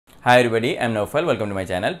Hi everybody, I am Naufal. Welcome to my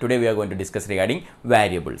channel. Today we are going to discuss regarding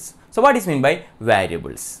variables. So what is meant by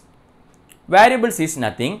variables? Variables is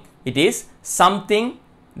nothing. It is something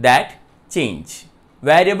that change.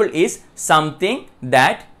 Variable is something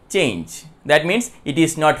that change. That means it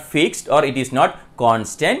is not fixed or it is not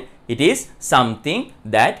constant. It is something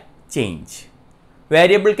that change.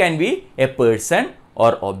 Variable can be a person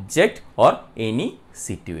or object or any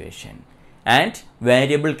situation. And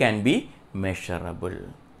variable can be measurable.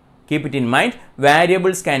 Keep it in mind,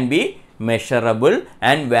 variables can be measurable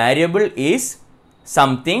and variable is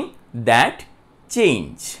something that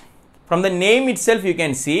change. From the name itself you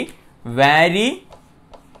can see variable.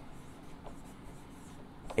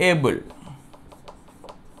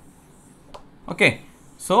 Okay,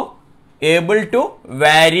 so able to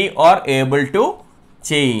vary or able to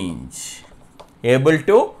change. Able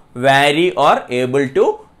to vary or able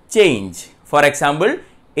to change. For example,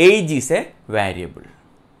 age is a variable.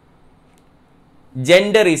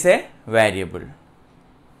 Gender is a variable.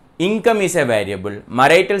 Income is a variable.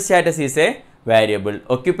 Marital status is a variable.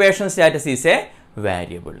 Occupational status is a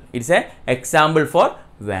variable. It is an example for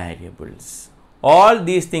variables. All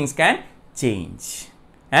these things can change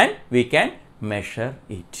and we can measure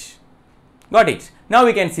it. Got it? Now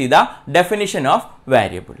we can see the definition of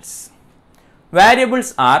variables.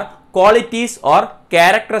 Variables are qualities or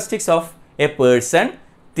characteristics of a person,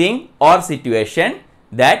 thing or situation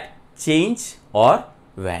that change or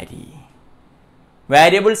vary.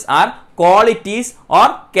 Variables are qualities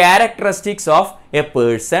or characteristics of a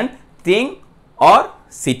person, thing or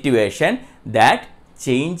situation that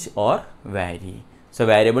change or vary. So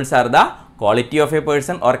variables are the quality of a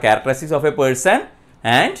person or characteristics of a person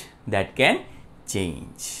and that can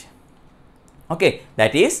change. Okay,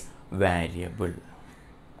 that is variable.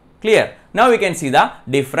 Clear? Now we can see the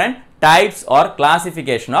different types or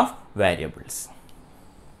classification of variables.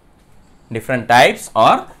 Different types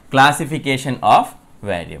or classification of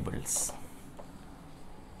variables.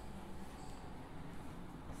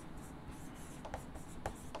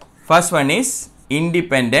 First one is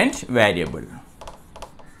independent variable.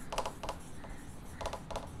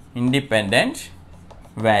 Independent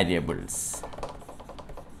variables.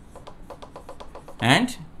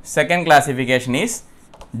 And second classification is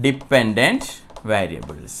dependent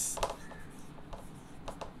variables.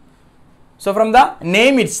 So from the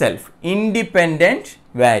name itself, independent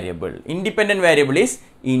variable. Independent variable is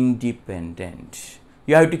independent.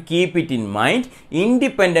 You have to keep it in mind.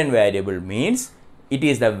 Independent variable means it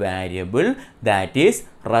is the variable that is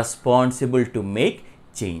responsible to make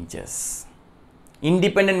changes.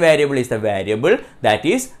 Independent variable is the variable that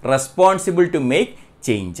is responsible to make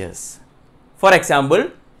changes. For example,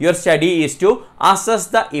 your study is to assess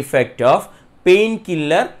the effect of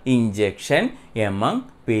painkiller injection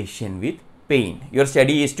among patients with pain. Your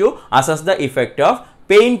study is to assess the effect of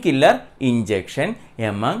painkiller injection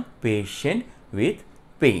among patients with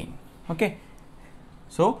pain. Okay.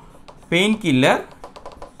 So, painkiller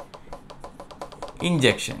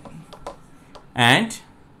injection and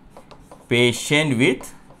patient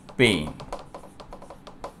with pain.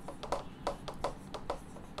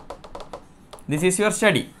 This is your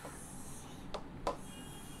study.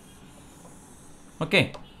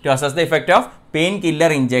 Okay. To assess the effect of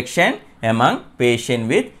painkiller injection among patient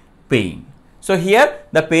with pain. So here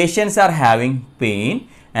the patients are having pain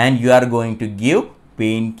and you are going to give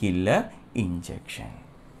painkiller injection.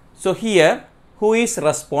 So here who is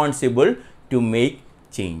responsible to make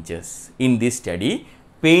changes? In this study,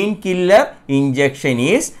 painkiller injection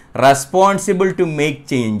is responsible to make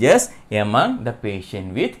changes among the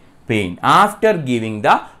patient with pain. After giving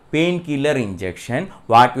the painkiller injection,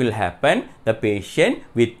 what will happen? The patient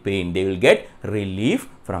with pain, they will get relief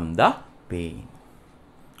from the pain.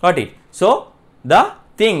 Got it? So the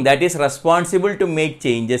thing that is responsible to make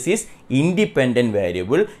changes is independent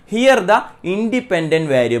variable. Here the independent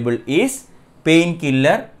variable is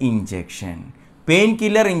painkiller injection.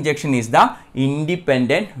 Painkiller injection is the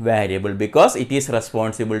independent variable because it is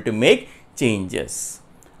responsible to make changes.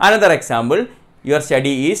 Another example, your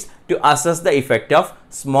study is to assess the effect of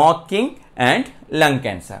smoking and lung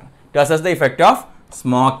cancer. To assess the effect of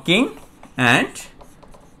smoking and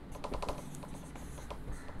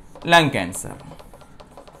lung cancer.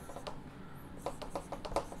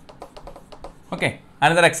 Okay.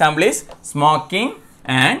 Another example is smoking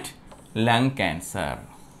and lung cancer.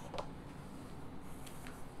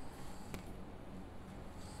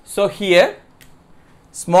 So here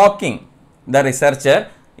smoking, the researcher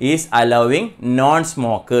is allowing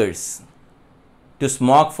non-smokers to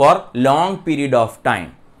smoke for long period of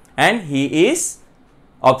time and he is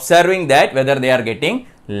observing that whether they are getting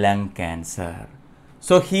lung cancer.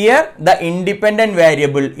 So here the independent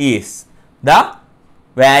variable is the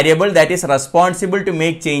variable that is responsible to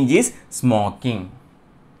make change is smoking.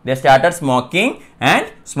 They started smoking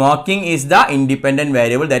and smoking is the independent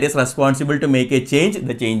variable that is responsible to make a change.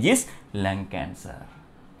 The change is lung cancer.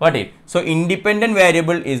 Got it? So independent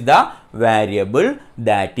variable is the variable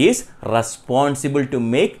that is responsible to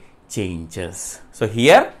make changes. So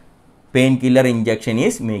here painkiller injection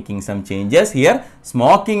is making some changes. Here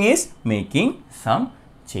smoking is making some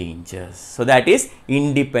changes. So that is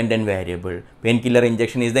independent variable. Painkiller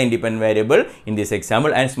injection is the independent variable in this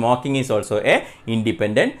example, and smoking is also a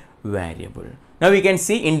independent variable. Now we can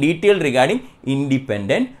see in detail regarding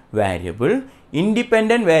independent variable.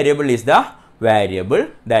 Independent variable is the variable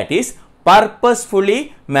that is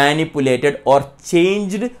purposefully manipulated or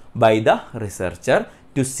changed by the researcher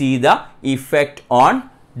to see the effect on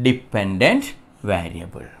dependent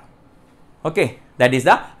variable. Okay, that is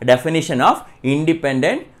the definition of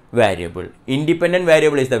independent variable. Independent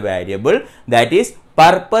variable is the variable that is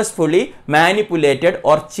purposefully manipulated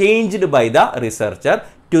or changed by the researcher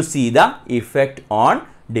to see the effect on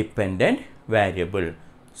dependent variable.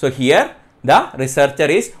 So here the researcher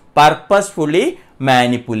is purposefully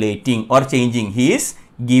manipulating or changing. He is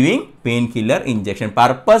giving painkiller injection.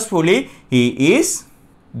 Purposefully he is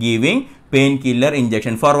giving painkiller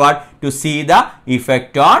injection for what? To see the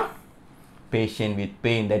effect on patient with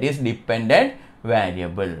pain, that is dependent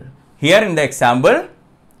variable. Here in the example,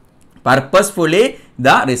 purposefully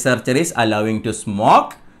the researcher is allowing to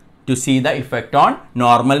smoke to see the effect on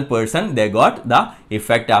normal person. They got the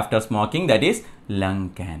effect after smoking, that is lung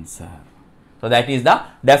cancer. So that is the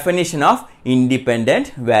definition of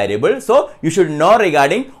independent variable. So you should know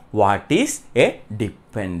regarding what is a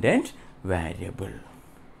dependent variable.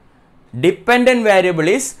 Dependent variable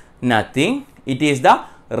is nothing. It is the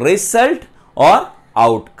result or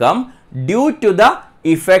outcome due to the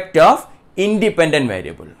effect of independent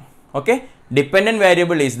variable. Okay, dependent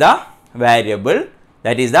variable is the variable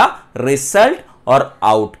that is the result or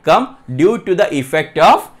outcome due to the effect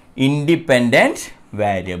of independent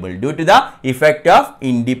variable. Due to the effect of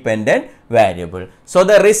independent variable. So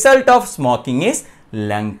the result of smoking is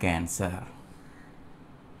lung cancer.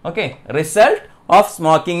 Okay, result of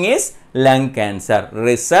smoking is lung cancer.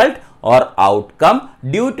 Result or outcome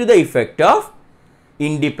due to the effect of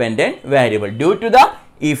independent variable. Due to the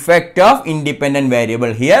effect of independent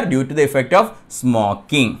variable, here due to the effect of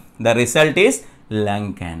smoking, the result is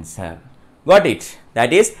lung cancer. Got it?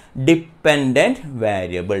 That is dependent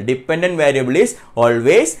variable. Dependent variable is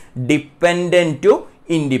always dependent to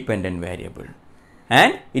independent variable,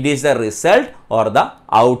 and it is the result or the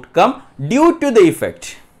outcome due to the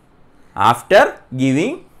effect after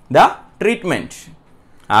giving the treatment,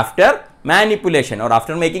 after manipulation or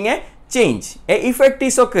after making a change, a effect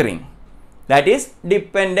is occurring. That is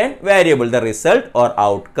dependent variable, the result or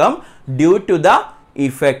outcome due to the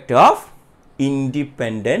effect of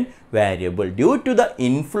independent variable. Due to the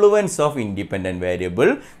influence of independent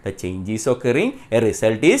variable, the change is occurring, a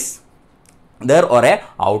result is there or a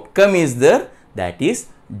outcome is there, that is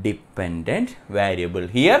dependent variable.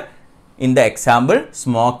 Here in the example,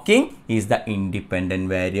 smoking is the independent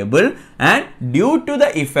variable, and due to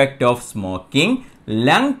the effect of smoking,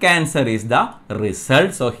 lung cancer is the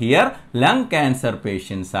result. So here lung cancer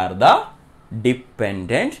patients are the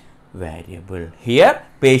dependent variable. Here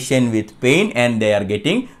patient with pain and they are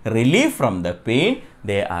getting relief from the pain,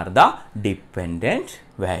 they are the dependent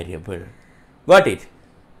variable. Got it?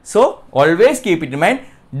 So always keep it in mind,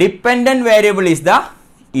 dependent variable is the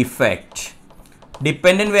effect.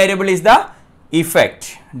 Dependent variable is the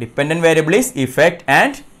effect. Dependent variable is effect,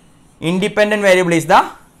 and independent variable is the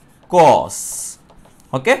cause.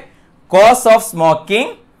 Okay, cause of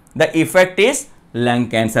smoking, the effect is lung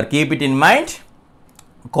cancer. Keep it in mind.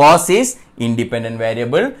 Cause is independent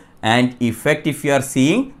variable and effect, if you are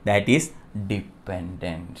seeing, that is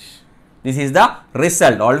dependent. This is the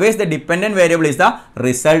result. Always the dependent variable is the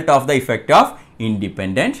result of the effect of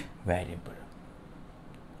independent variable.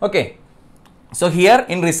 Okay. So here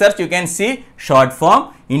in research you can see short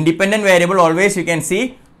form. Independent variable always you can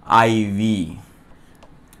see IV,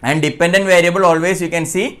 and dependent variable always you can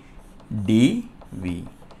see DV.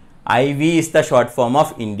 IV is the short form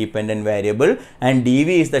of independent variable and DV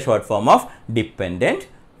is the short form of dependent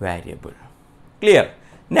variable. Clear?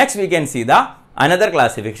 Next we can see the another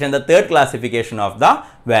classification, the third classification of the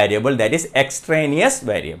variable, that is extraneous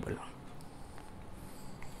variable.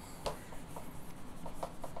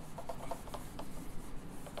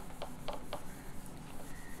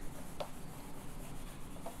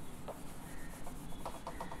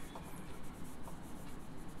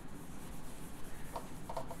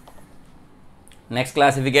 Next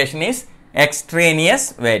classification is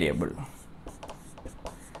extraneous variable.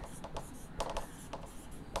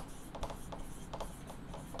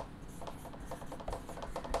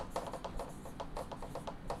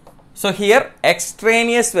 So here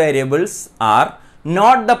extraneous variables are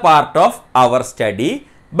not the part of our study,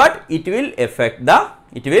 but it will affect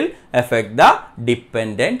the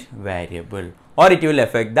dependent variable, or it will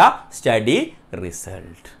affect the study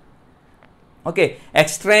result. Okay,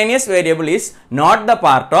 extraneous variable is not the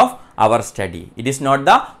part of our study. It is not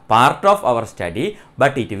the part of our study,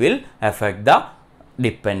 but it will affect the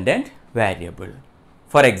dependent variable.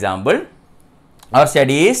 For example, our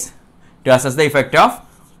study is to assess the effect of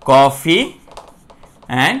coffee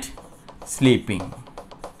and sleeping.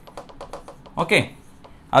 Okay,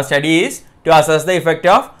 our study is to assess the effect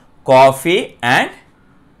of coffee and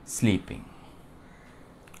sleeping.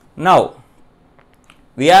 Now,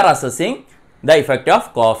 we are assessing the effect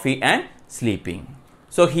of coffee and sleeping.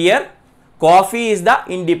 So here coffee is the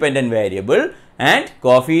independent variable and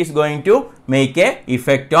coffee is going to make a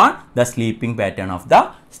effect on the sleeping pattern of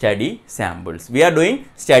the study samples. We are doing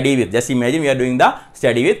study with, just imagine we are doing the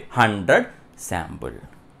study with 100 sample.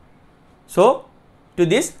 So to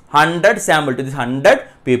this 100 sample, to this 100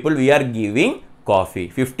 people we are giving coffee,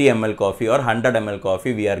 50 ml coffee or 100 ml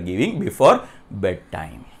coffee we are giving before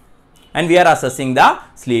bedtime, and we are assessing the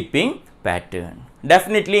sleeping pattern.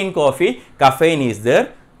 Definitely in coffee caffeine is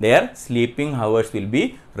there, their sleeping hours will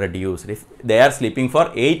be reduced. If they are sleeping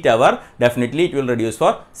for 8 hours, definitely it will reduce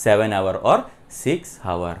for 7 hours or 6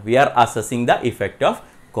 hours. We are assessing the effect of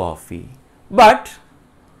coffee. But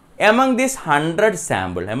among this 100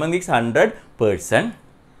 sample, among this 100 person,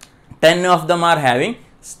 10 of them are having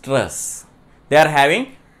stress. They are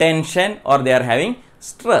having tension or they are having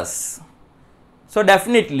stress. So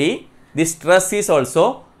definitely this stress is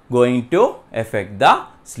also going to affect the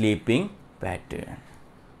sleeping pattern.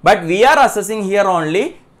 But we are assessing here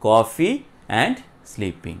only coffee and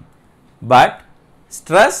sleeping. But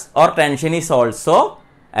stress or tension is also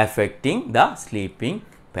affecting the sleeping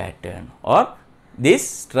pattern, or this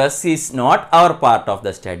stress is not our part of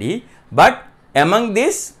the study, but among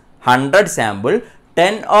this 100 sample,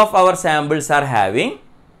 10 of our samples are having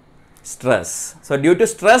stress. So due to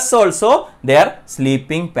stress also their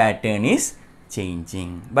sleeping pattern is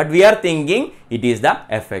changing, but we are thinking it is the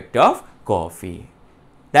effect of coffee.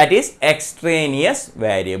 That is extraneous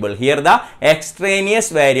variable. Here the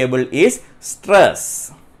extraneous variable is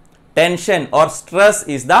stress. Tension or stress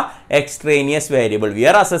is the extraneous variable. We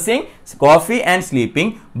are assessing coffee and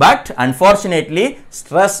sleeping, but unfortunately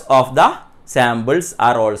stress of the samples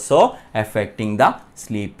are also affecting the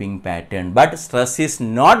sleeping pattern. But stress is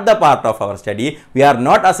not the part of our study. We are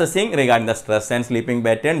not assessing regarding the stress and sleeping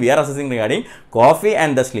pattern. We are assessing regarding coffee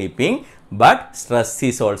and the sleeping, but stress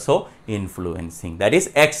is also influencing. That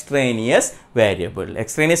is extraneous variable.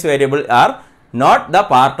 Extraneous variable are not the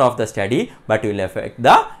part of the study, but will affect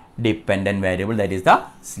the dependent variable, that is the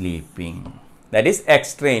sleeping. That is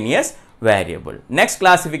extraneous variable. Next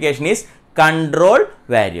classification is control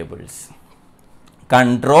variables.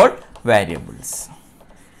 Control variables.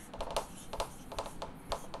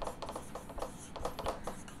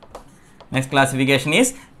 Next classification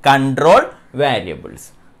is control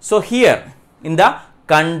variables. So here in the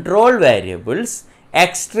control variables,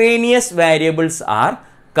 extraneous variables are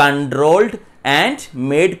controlled and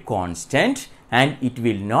made constant, and it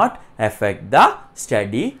will not affect the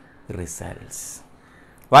study results.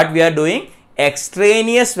 What we are doing?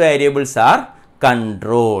 Extraneous variables are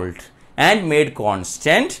controlled and made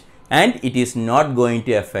constant, and it is not going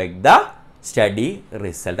to affect the study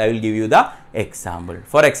result. I will give you the example.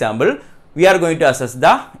 For example, we are going to assess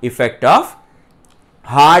the effect of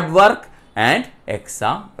hard work and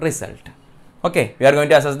exam result. Okay, we are going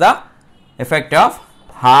to assess the effect of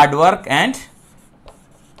hard work and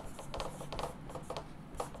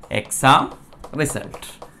exam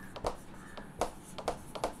result.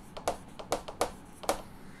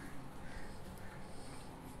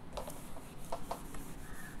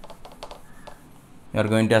 You are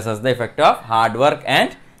going to assess the effect of hard work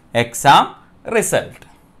and exam result.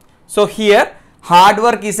 So here hard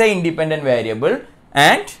work is an independent variable,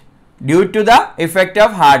 and due to the effect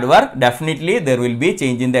of hard work, definitely there will be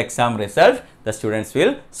change in the exam result. The students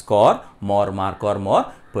will score more mark or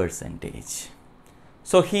more percentage.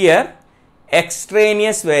 So here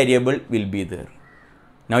extraneous variable will be there.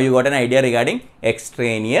 Now you got an idea regarding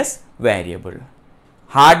extraneous variable.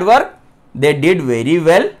 Hard work, they did very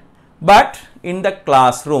well, but in the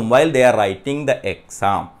classroom while they are writing the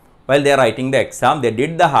exam, they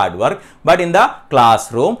did the hard work, but in the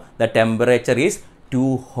classroom the temperature is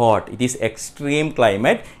too hot. It is extreme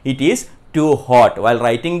climate. It is too hot. While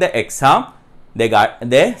writing the exam,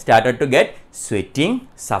 they started to get sweating,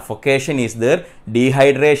 suffocation is there,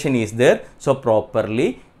 dehydration is there. So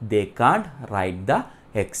properly they can't write the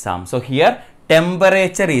exam. So here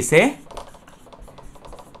temperature is a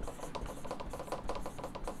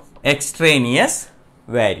extraneous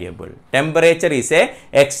variable. Temperature is a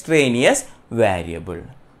extraneous variable.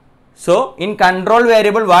 So in control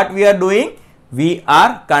variable, what we are doing? We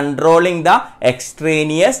are controlling the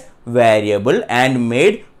extraneous variable and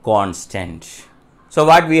made constant. So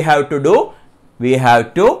what we have to do? We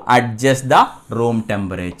have to adjust the room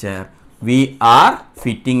temperature. We are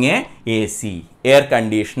fitting a AC, air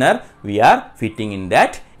conditioner, we are fitting in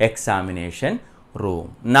that examination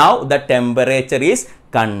room. Now the temperature is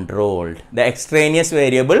controlled. The extraneous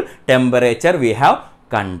variable temperature we have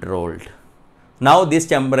controlled. Now this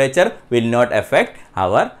temperature will not affect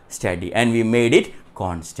our study, and we made it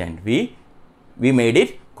constant. We made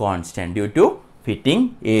it constant due to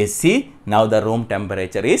fitting AC. Now the room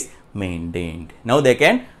temperature is maintained. Now they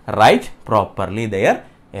can write properly their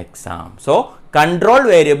exam. So control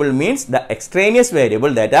variable means the extraneous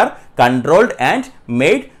variable that are controlled and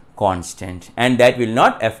made constant, and that will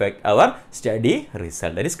not affect our study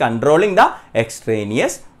result. That is controlling the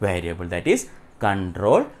extraneous variable, that is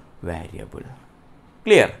control variable.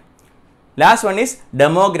 Clear? Last one is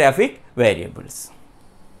demographic variables.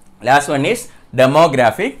 Last one is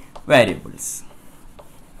demographic variables.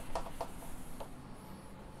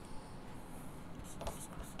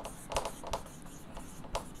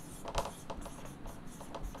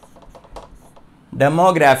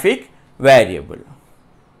 Demographic variable.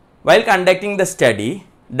 While conducting the study,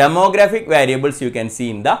 demographic variables you can see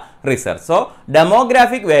in the research. So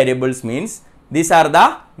demographic variables means these are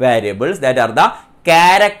the variables that are the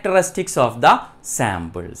characteristics of the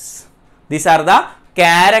samples. These are the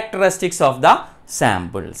characteristics of the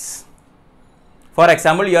samples. For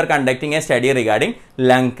example, you are conducting a study regarding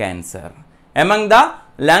lung cancer. Among the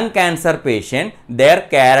lung cancer patient, their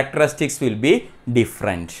characteristics will be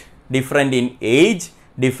different. Different in age,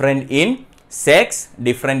 different in sex,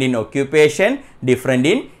 different in occupation, different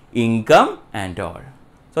in income and all.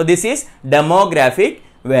 So this is demographic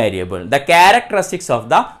variable, the characteristics of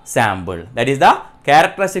the sample, that is the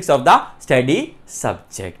characteristics of the study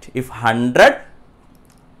subject. If 100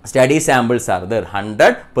 study samples are there,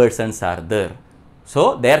 100 persons are there,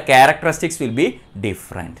 so their characteristics will be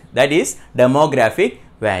different. That is demographic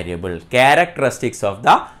variable, characteristics of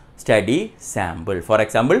the study sample. For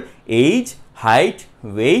example, age, height,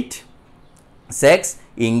 weight, sex,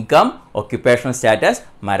 income, occupational status,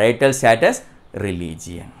 marital status,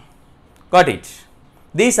 religion. Got it?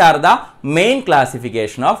 These are the main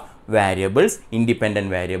classification of variables: independent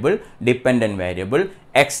variable, dependent variable,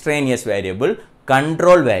 extraneous variable,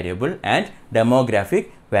 control variable and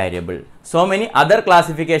demographic variable. So many other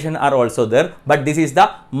classifications are also there, but this is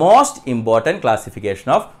the most important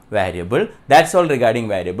classification of variable. That's all regarding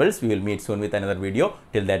variables. We will meet soon with another video.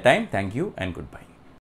 Till that time, thank you and goodbye.